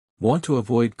Want to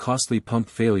avoid costly pump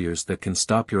failures that can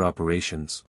stop your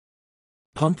operations?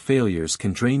 Pump failures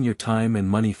can drain your time and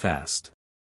money fast.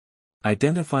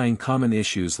 Identifying common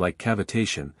issues like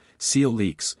cavitation, seal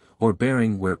leaks, or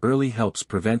bearing wear early helps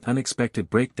prevent unexpected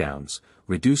breakdowns,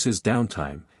 reduces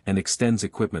downtime, and extends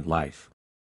equipment life.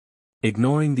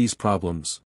 Ignoring these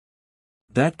problems,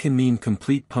 that can mean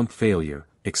complete pump failure,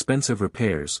 expensive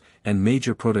repairs, and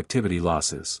major productivity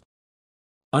losses.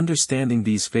 Understanding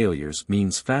these failures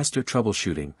means faster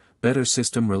troubleshooting, better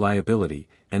system reliability,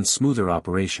 and smoother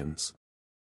operations.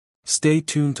 Stay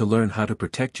tuned to learn how to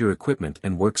protect your equipment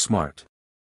and work smart.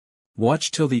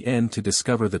 Watch till the end to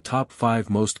discover the top 5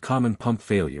 most common pump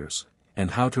failures,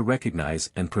 and how to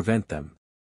recognize and prevent them.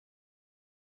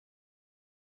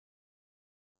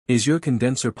 Is your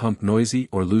condenser pump noisy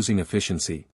or losing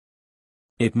efficiency?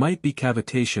 It might be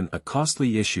cavitation, a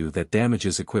costly issue that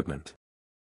damages equipment.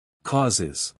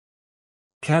 Causes.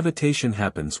 Cavitation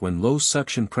happens when low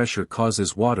suction pressure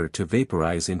causes water to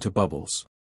vaporize into bubbles.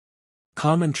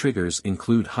 Common triggers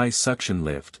include high suction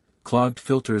lift, clogged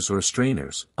filters or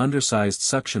strainers, undersized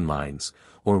suction lines,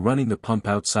 or running the pump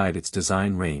outside its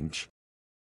design range.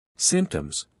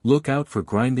 Symptoms: look out for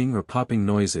grinding or popping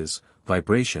noises,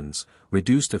 vibrations,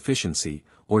 reduced efficiency,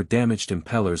 or damaged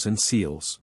impellers and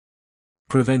seals.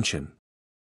 Prevention.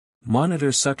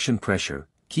 Monitor suction pressure,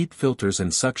 keep filters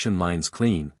and suction lines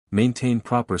clean, maintain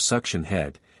proper suction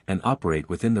head, and operate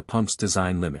within the pump's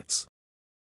design limits.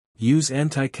 Use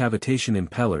anti-cavitation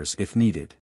impellers if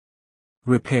needed.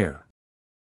 Repair.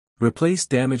 Replace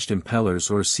damaged impellers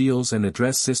or seals and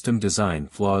address system design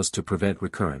flaws to prevent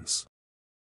recurrence.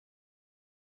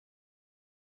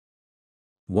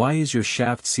 Why is your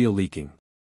shaft seal leaking?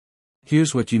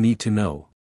 Here's what you need to know.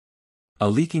 A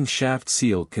leaking shaft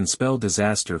seal can spell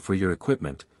disaster for your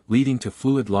equipment, leading to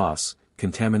fluid loss,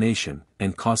 contamination,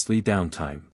 and costly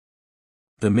downtime.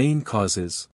 The main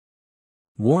causes: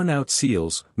 worn-out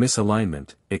seals,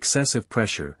 misalignment, excessive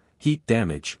pressure, heat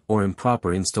damage, or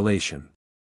improper installation.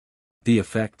 The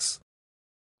effects: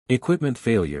 equipment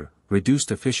failure,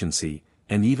 reduced efficiency,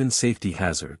 and even safety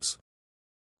hazards.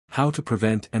 How to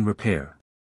prevent and repair.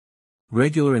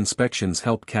 Regular inspections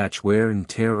help catch wear and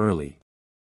tear early.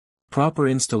 Proper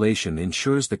installation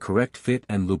ensures the correct fit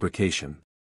and lubrication.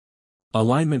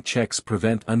 Alignment checks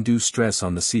prevent undue stress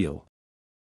on the seal.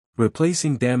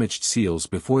 Replacing damaged seals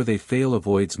before they fail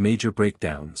avoids major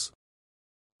breakdowns.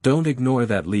 Don't ignore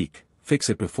that leak, fix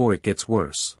it before it gets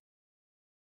worse.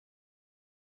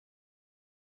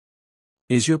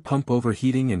 Is your pump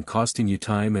overheating and costing you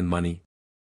time and money?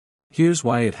 Here's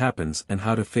why it happens and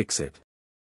how to fix it.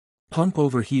 Pump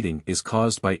overheating is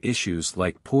caused by issues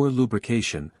like poor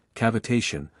lubrication,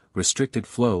 cavitation, restricted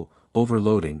flow,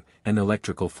 overloading, and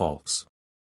electrical faults.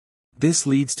 This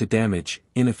leads to damage,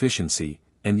 inefficiency,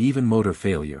 and even motor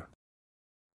failure.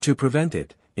 To prevent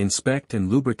it, inspect and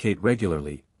lubricate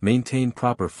regularly, maintain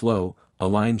proper flow,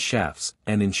 align shafts,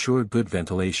 and ensure good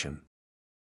ventilation.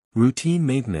 Routine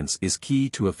maintenance is key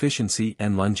to efficiency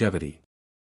and longevity.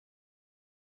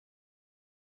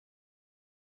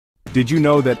 Did you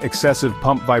know that excessive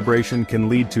pump vibration can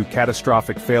lead to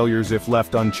catastrophic failures if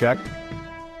left unchecked?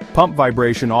 Pump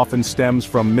vibration often stems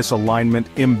from misalignment,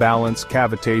 imbalance,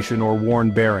 cavitation, or worn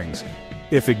bearings.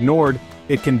 If ignored,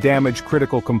 it can damage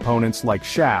critical components like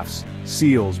shafts,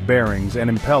 seals, bearings, and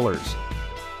impellers.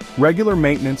 Regular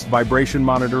maintenance, vibration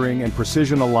monitoring, and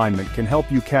precision alignment can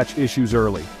help you catch issues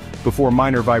early, before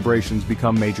minor vibrations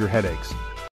become major headaches.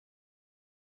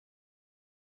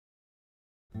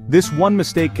 This one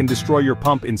mistake can destroy your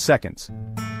pump in seconds.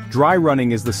 Dry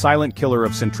running is the silent killer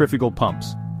of centrifugal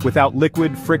pumps. Without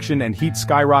liquid, friction and heat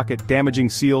skyrocket, damaging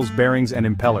seals, bearings, and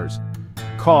impellers.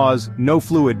 Cause: no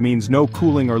fluid means no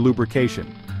cooling or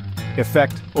lubrication.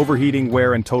 Effect: overheating,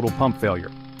 wear, and total pump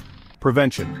failure.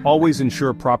 Prevention: always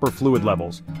ensure proper fluid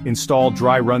levels, install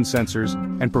dry run sensors,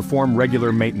 and perform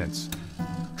regular maintenance.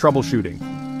 Troubleshooting: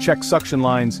 check suction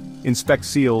lines, inspect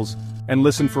seals, and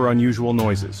listen for unusual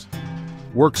noises.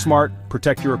 Work smart,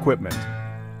 protect your equipment.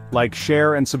 Like,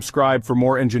 share, and subscribe for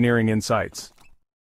more engineering insights.